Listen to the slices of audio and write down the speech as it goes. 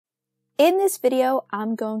In this video,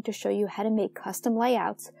 I'm going to show you how to make custom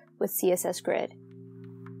layouts with CSS Grid.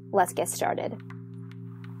 Let's get started.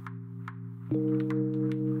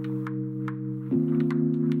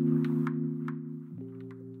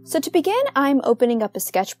 So to begin, I'm opening up a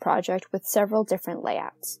sketch project with several different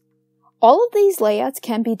layouts. All of these layouts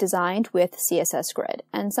can be designed with CSS Grid,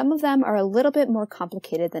 and some of them are a little bit more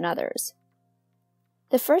complicated than others.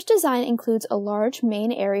 The first design includes a large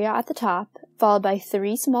main area at the top, followed by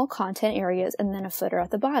 3 small content areas and then a footer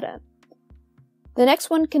at the bottom. The next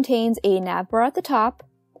one contains a navbar at the top,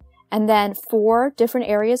 and then 4 different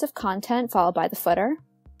areas of content followed by the footer.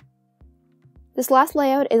 This last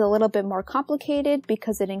layout is a little bit more complicated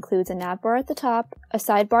because it includes a navbar at the top, a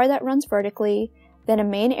sidebar that runs vertically, then a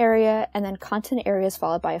main area, and then content areas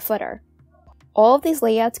followed by a footer. All of these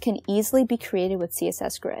layouts can easily be created with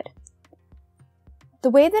CSS Grid. The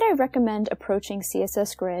way that I recommend approaching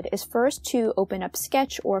CSS Grid is first to open up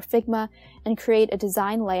Sketch or Figma and create a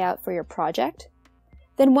design layout for your project.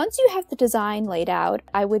 Then once you have the design laid out,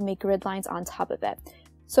 I would make grid lines on top of it.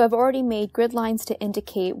 So I've already made grid lines to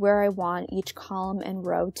indicate where I want each column and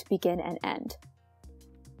row to begin and end.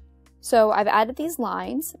 So I've added these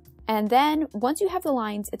lines, and then once you have the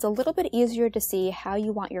lines, it's a little bit easier to see how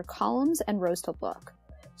you want your columns and rows to look.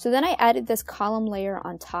 So then I added this column layer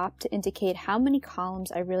on top to indicate how many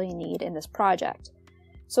columns I really need in this project.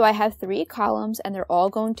 So I have 3 columns and they're all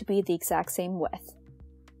going to be the exact same width.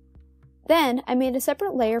 Then I made a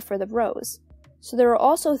separate layer for the rows. So there are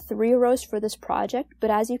also 3 rows for this project, but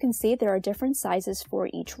as you can see, there are different sizes for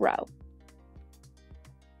each row.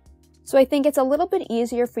 So I think it's a little bit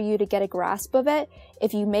easier for you to get a grasp of it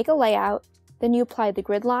if you make a layout, then you apply the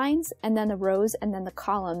grid lines and then the rows and then the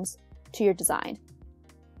columns to your design.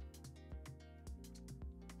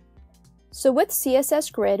 So with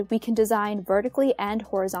CSS Grid, we can design vertically and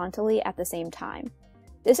horizontally at the same time.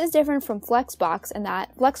 This is different from Flexbox in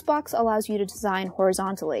that Flexbox allows you to design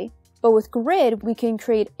horizontally, but with Grid, we can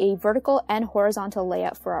create a vertical and horizontal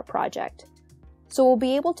layout for our project. So we'll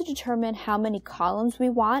be able to determine how many columns we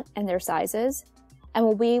want and their sizes, and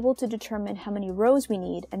we'll be able to determine how many rows we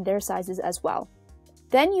need and their sizes as well.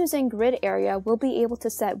 Then using Grid Area, we'll be able to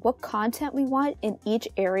set what content we want in each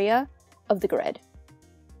area of the grid.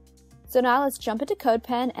 So now let's jump into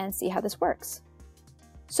Codepen and see how this works.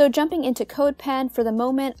 So jumping into Codepen, for the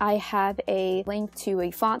moment I have a link to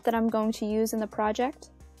a font that I'm going to use in the project.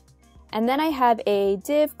 And then I have a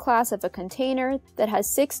div class of a container that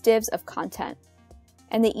has 6 divs of content.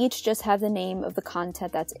 And they each just have the name of the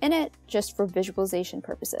content that's in it, just for visualization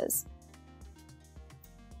purposes.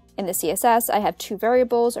 In the CSS, I have 2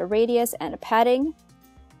 variables, a radius and a padding.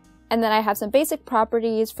 And then I have some basic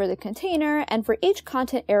properties for the container, and for each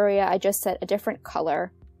content area, I just set a different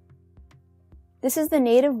color. This is the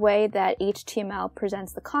native way that HTML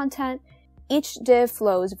presents the content. Each div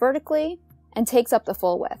flows vertically and takes up the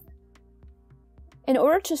full width. In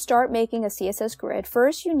order to start making a CSS grid,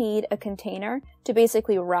 first you need a container to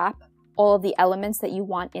basically wrap all of the elements that you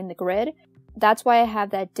want in the grid. That's why I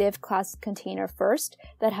have that div class container first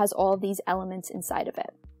that has all of these elements inside of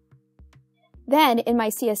it. Then in my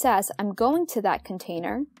CSS, I'm going to that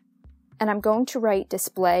container and I'm going to write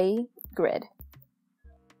display grid.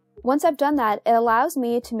 Once I've done that, it allows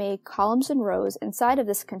me to make columns and rows inside of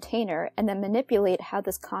this container and then manipulate how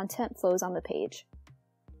this content flows on the page.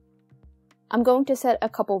 I'm going to set a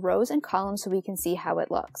couple rows and columns so we can see how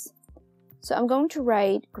it looks. So I'm going to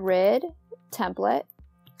write grid template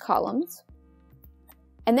columns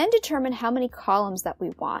and then determine how many columns that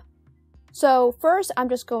we want. So first I'm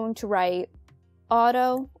just going to write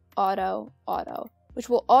auto, auto, auto, which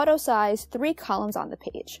will auto size 3 columns on the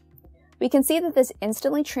page. We can see that this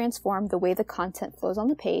instantly transformed the way the content flows on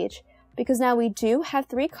the page because now we do have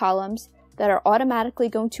 3 columns that are automatically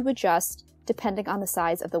going to adjust depending on the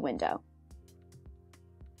size of the window.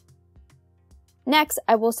 Next,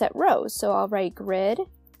 I will set rows, so I'll write grid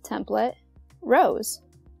template rows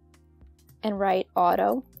and write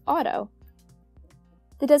auto, auto.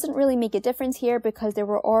 That doesn't really make a difference here because there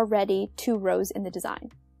were already 2 rows in the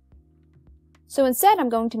design. So instead, I'm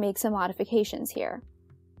going to make some modifications here.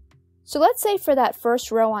 So let's say for that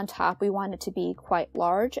first row on top, we want it to be quite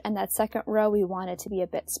large, and that second row, we want it to be a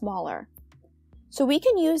bit smaller. So we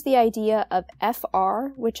can use the idea of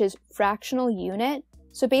FR, which is fractional unit.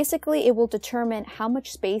 So basically, it will determine how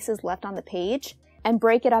much space is left on the page and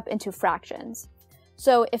break it up into fractions.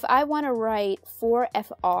 So if I want to write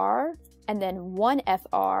 4FR, and then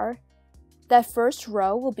 1FR, that first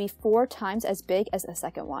row will be 4 times as big as the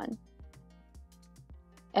second one.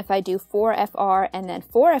 If I do 4FR and then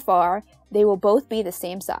 4FR, they will both be the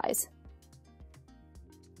same size.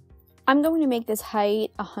 I'm going to make this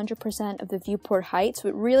height 100% of the viewport height, so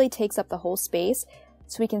it really takes up the whole space,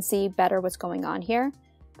 so we can see better what's going on here.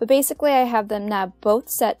 But basically I have them now both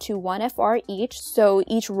set to 1 FR each, so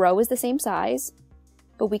each row is the same size.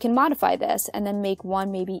 But we can modify this and then make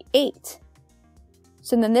one maybe 8.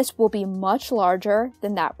 So then this will be much larger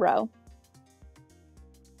than that row.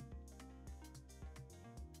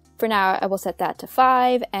 For now, I will set that to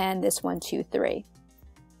 5 and this one to 3.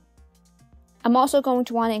 I'm also going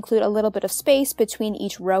to want to include a little bit of space between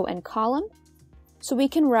each row and column. So we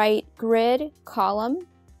can write grid column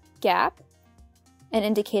gap and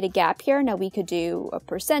indicate a gap here. Now we could do a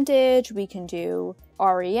percentage, we can do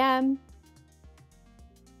REM.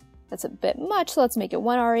 That's a bit much, so let's make it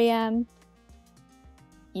 1 REM.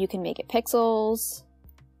 You can make it pixels.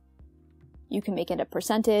 You can make it a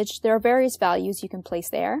percentage. There are various values you can place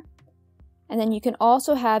there. And then you can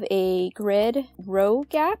also have a grid row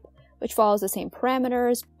gap, which follows the same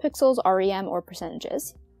parameters, pixels, REM, or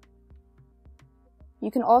percentages. You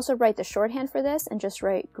can also write the shorthand for this and just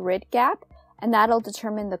write grid gap, and that'll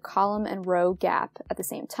determine the column and row gap at the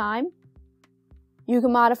same time. You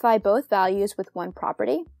can modify both values with one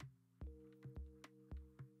property.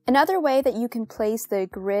 Another way that you can place the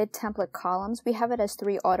grid template columns, we have it as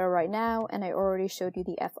 3 auto right now, and I already showed you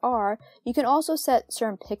the FR. You can also set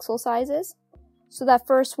certain pixel sizes. So that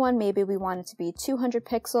first one, maybe we want it to be 200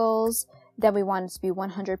 pixels, then we want it to be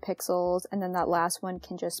 100 pixels, and then that last one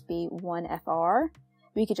can just be 1 FR.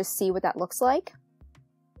 We could just see what that looks like.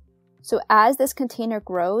 So as this container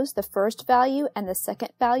grows, the first value and the second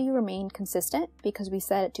value remain consistent because we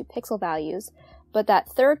set it to pixel values, but that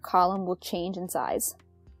third column will change in size.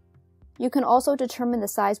 You can also determine the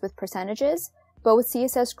size with percentages, but with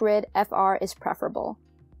CSS Grid, FR is preferable.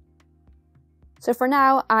 So for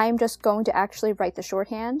now, I'm just going to actually write the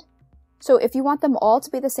shorthand. So if you want them all to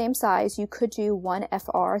be the same size, you could do 1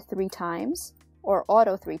 FR 3 times, or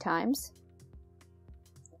auto 3 times.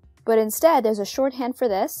 But instead, there's a shorthand for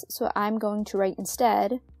this, so I'm going to write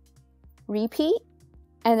instead repeat,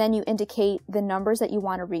 and then you indicate the numbers that you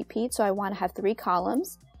want to repeat. So I want to have 3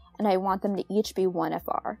 columns, and I want them to each be 1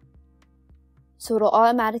 FR. So it'll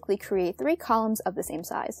automatically create 3 columns of the same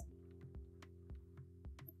size.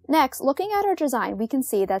 Next, looking at our design, we can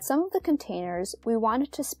see that some of the containers we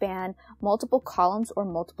wanted to span multiple columns or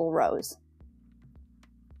multiple rows.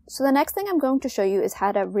 So the next thing I'm going to show you is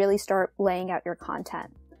how to really start laying out your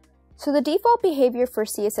content. So the default behavior for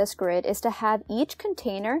CSS Grid is to have each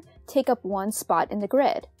container take up one spot in the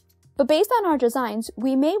grid. But based on our designs,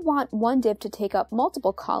 we may want one div to take up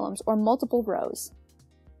multiple columns or multiple rows.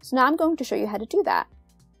 So now I'm going to show you how to do that.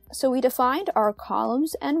 So we defined our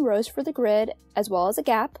columns and rows for the grid as well as a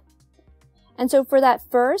gap. And so for that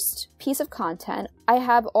first piece of content, I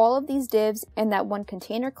have all of these divs in that one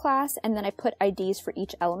container class, and then I put IDs for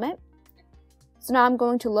each element. So now I'm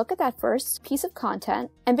going to look at that first piece of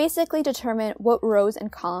content and basically determine what rows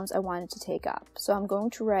and columns I wanted to take up. So I'm going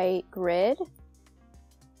to write grid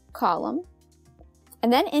column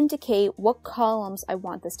and then indicate what columns I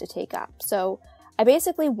want this to take up. So I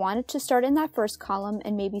basically wanted to start in that first column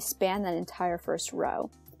and maybe span that entire first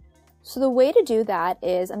row. So the way to do that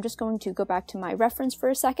is I'm just going to go back to my reference for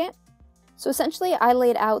a second. So essentially I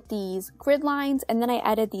laid out these grid lines and then I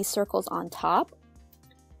added these circles on top.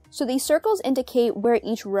 So these circles indicate where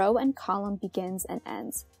each row and column begins and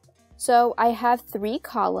ends. So I have 3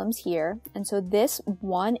 columns here, and so this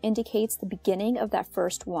 1 indicates the beginning of that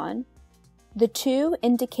first one. The 2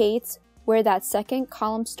 indicates where that second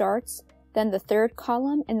column starts, then the third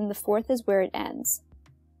column, and then the fourth is where it ends.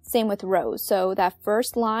 Same with rows. So that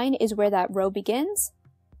first line is where that row begins,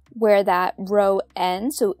 where that row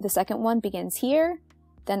ends. So the second one begins here,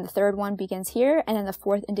 then the third one begins here, and then the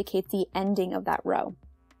fourth indicates the ending of that row.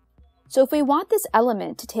 So if we want this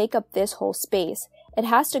element to take up this whole space, it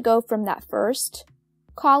has to go from that first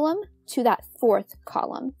column to that fourth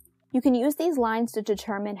column. You can use these lines to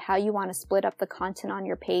determine how you want to split up the content on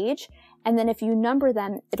your page, and then if you number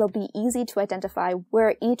them, it'll be easy to identify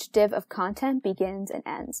where each div of content begins and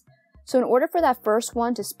ends. So in order for that first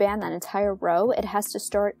one to span that entire row, it has to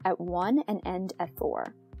start at 1 and end at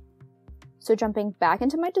 4. So jumping back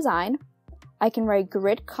into my design, I can write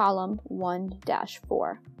grid column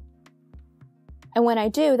 1-4. And when I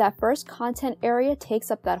do, that first content area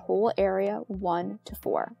takes up that whole area 1 to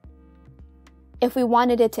 4. If we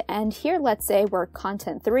wanted it to end here, let's say where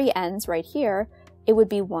content 3 ends right here, it would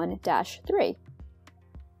be 1-3.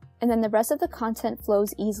 And then the rest of the content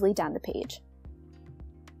flows easily down the page.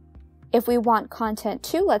 If we want content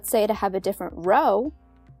 2, let's say to have a different row,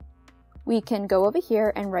 we can go over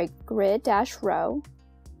here and write grid-row,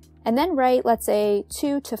 and then write, let's say,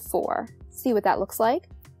 2 to 4. See what that looks like?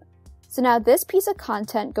 So now this piece of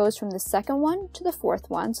content goes from the second one to the fourth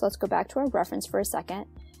one. So let's go back to our reference for a second.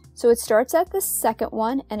 So it starts at the second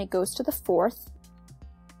one and it goes to the fourth.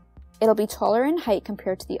 It'll be taller in height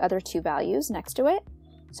compared to the other two values next to it.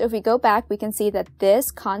 So if we go back, we can see that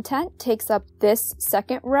this content takes up this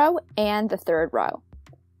second row and the third row.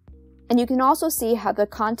 And you can also see how the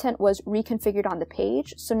content was reconfigured on the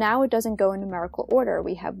page. So now it doesn't go in numerical order.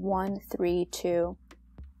 We have 1, 3, 2.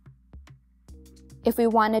 If we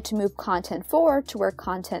wanted to move content 4 to where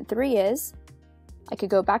content 3 is, I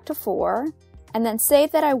could go back to 4 and then say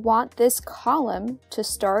that I want this column to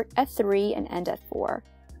start at 3 and end at 4.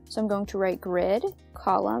 So I'm going to write grid,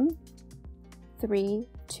 column, 3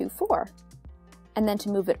 to 4. And then to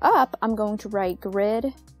move it up, I'm going to write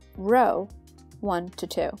grid, row, 1 to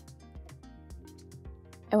 2.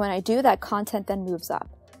 And when I do that, content then moves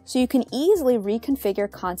up. So you can easily reconfigure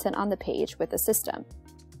content on the page with the system.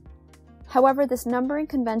 However, this numbering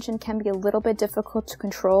convention can be a little bit difficult to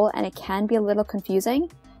control and it can be a little confusing.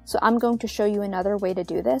 So I'm going to show you another way to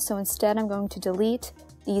do this. So instead, I'm going to delete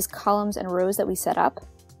these columns and rows that we set up.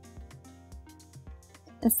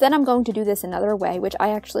 Instead, I'm going to do this another way, which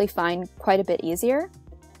I actually find quite a bit easier.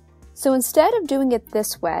 So instead of doing it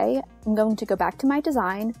this way, I'm going to go back to my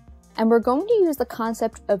design and we're going to use the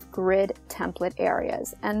concept of grid template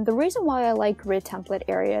areas. And the reason why I like grid template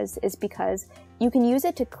areas is because you can use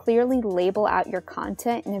it to clearly label out your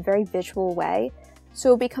content in a very visual way.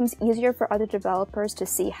 So it becomes easier for other developers to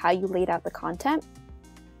see how you laid out the content.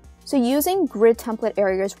 So using grid template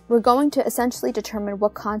areas, we're going to essentially determine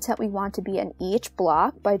what content we want to be in each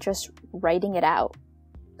block by just writing it out.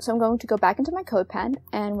 So I'm going to go back into my Codepen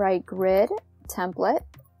and write grid template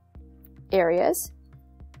areas.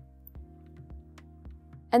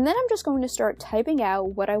 And then I'm just going to start typing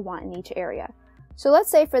out what I want in each area. So let's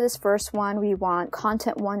say for this first one, we want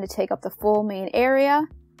content 1 to take up the full main area.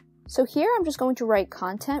 So here I'm just going to write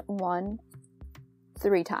content 1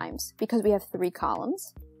 3 times because we have 3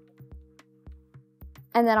 columns.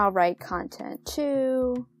 And then I'll write content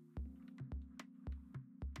 2.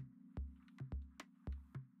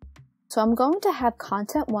 So I'm going to have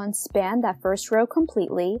content 1 span that first row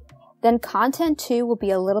completely. Then content 2 will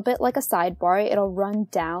be a little bit like a sidebar. It'll run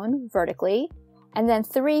down vertically. And then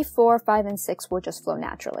 3, 4, 5, and 6 will just flow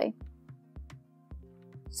naturally.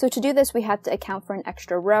 So to do this, we have to account for an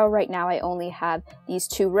extra row. Right now, I only have these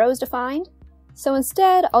 2 rows defined. So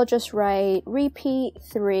instead, I'll just write repeat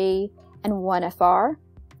 3 and 1 FR.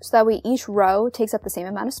 So that way each row takes up the same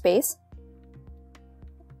amount of space.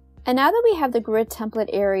 And now that we have the grid template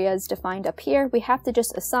areas defined up here, we have to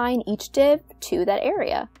just assign each div to that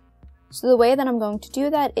area. So the way that I'm going to do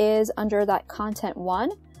that is under that content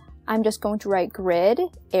 1, I'm just going to write grid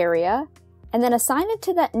area and then assign it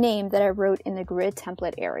to that name that I wrote in the grid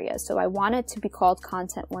template area. So I want it to be called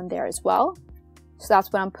content 1 there as well. So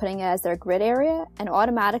that's what I'm putting it as their grid area, and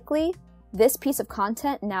automatically this piece of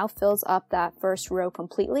content now fills up that first row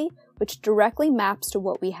completely, which directly maps to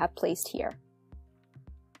what we have placed here.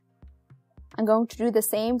 I'm going to do the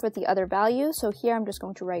same for the other values. So here I'm just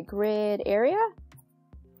going to write grid area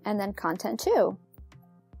and then content 2.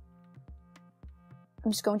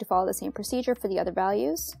 I'm just going to follow the same procedure for the other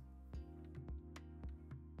values.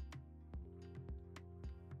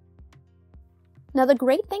 Now the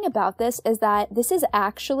great thing about this is that this is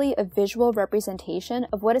actually a visual representation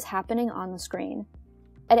of what is happening on the screen.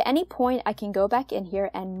 At any point, I can go back in here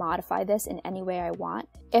and modify this in any way I want.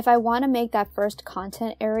 If I want to make that first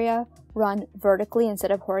content area run vertically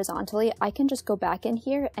instead of horizontally, I can just go back in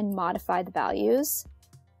here and modify the values.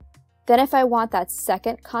 Then if I want that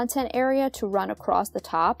second content area to run across the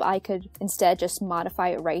top, I could instead just modify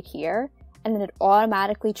it right here, and then it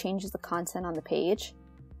automatically changes the content on the page.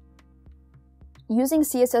 Using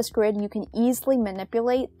CSS Grid, you can easily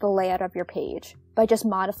manipulate the layout of your page by just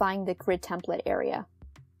modifying the grid template area.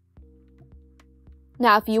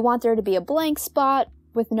 Now, if you want there to be a blank spot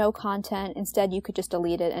with no content, instead you could just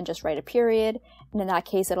delete it and just write a period, and in that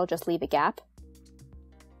case, it'll just leave a gap.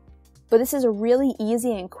 But this is a really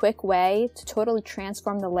easy and quick way to totally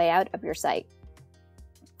transform the layout of your site.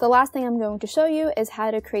 The last thing I'm going to show you is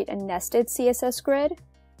how to create a nested CSS grid.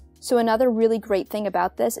 So another really great thing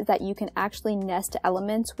about this is that you can actually nest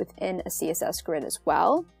elements within a CSS grid as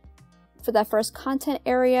well. For that first content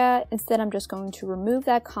area, instead I'm just going to remove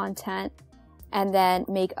that content and then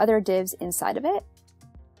make other divs inside of it.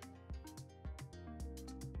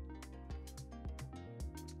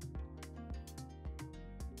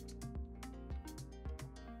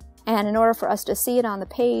 And in order for us to see it on the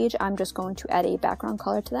page, I'm just going to add a background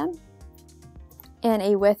color to them and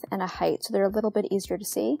a width and a height, so they're a little bit easier to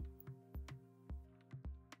see.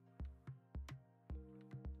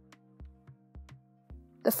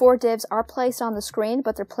 4 divs are placed on the screen,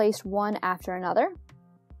 but they're placed one after another.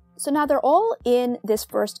 So now they're all in this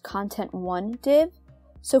first content 1 div.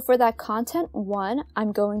 So for that content 1,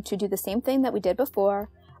 I'm going to do the same thing that we did before.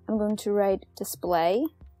 I'm going to write display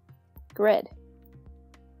grid.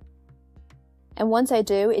 And once I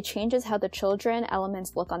do, it changes how the children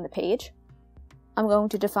elements look on the page. I'm going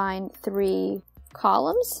to define 3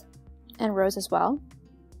 columns and rows as well.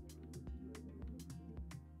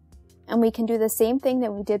 And we can do the same thing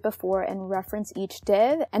that we did before and reference each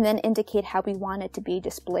div and then indicate how we want it to be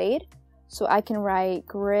displayed. So I can write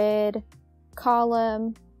grid,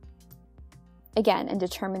 column, again, and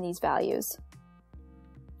determine these values.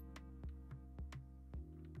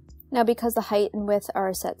 Now because the height and width are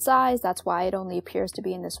a set size, that's why it only appears to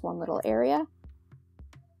be in this one little area.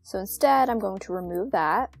 So instead, I'm going to remove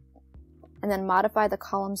that and then modify the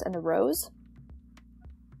columns and the rows.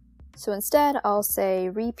 So instead, I'll say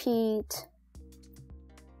repeat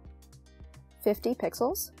 50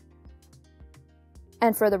 pixels.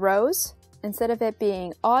 And for the rows, instead of it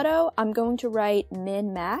being auto, I'm going to write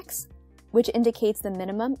minmax, which indicates the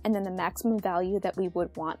minimum and then the maximum value that we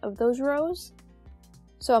would want of those rows.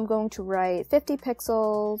 So I'm going to write 50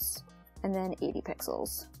 pixels and then 80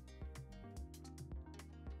 pixels.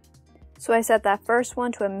 So I set that first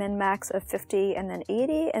one to a min-max of 50 and then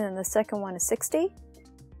 80, and then the second one is 60.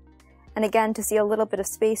 And again, to see a little bit of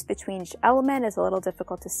space between each element is a little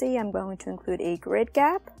difficult to see, I'm going to include a grid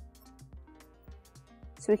gap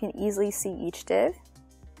so we can easily see each div.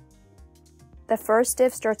 The first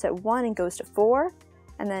div starts at 1 and goes to 4,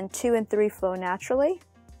 and then 2 and 3 flow naturally.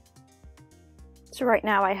 So right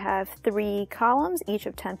now I have 3 columns, each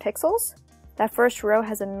of 10 pixels. That first row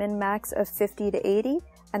has a min-max of 50 to 80,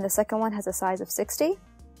 and the second one has a size of 60.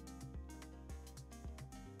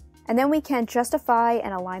 And then we can justify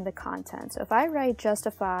and align the content. So if I write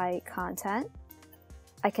justify content,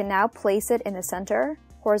 I can now place it in the center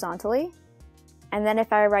horizontally. And then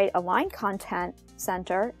if I write align content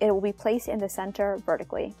center, it will be placed in the center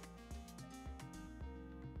vertically.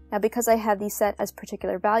 Now because I have these set as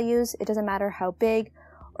particular values, it doesn't matter how big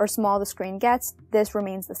or small the screen gets, this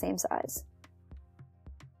remains the same size.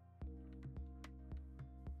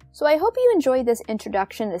 So I hope you enjoyed this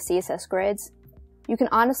introduction to CSS grids. You can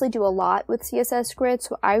honestly do a lot with CSS Grid,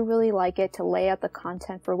 so I really like it to lay out the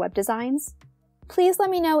content for web designs. Please let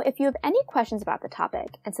me know if you have any questions about the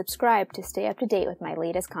topic, and subscribe to stay up to date with my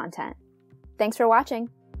latest content. Thanks for watching!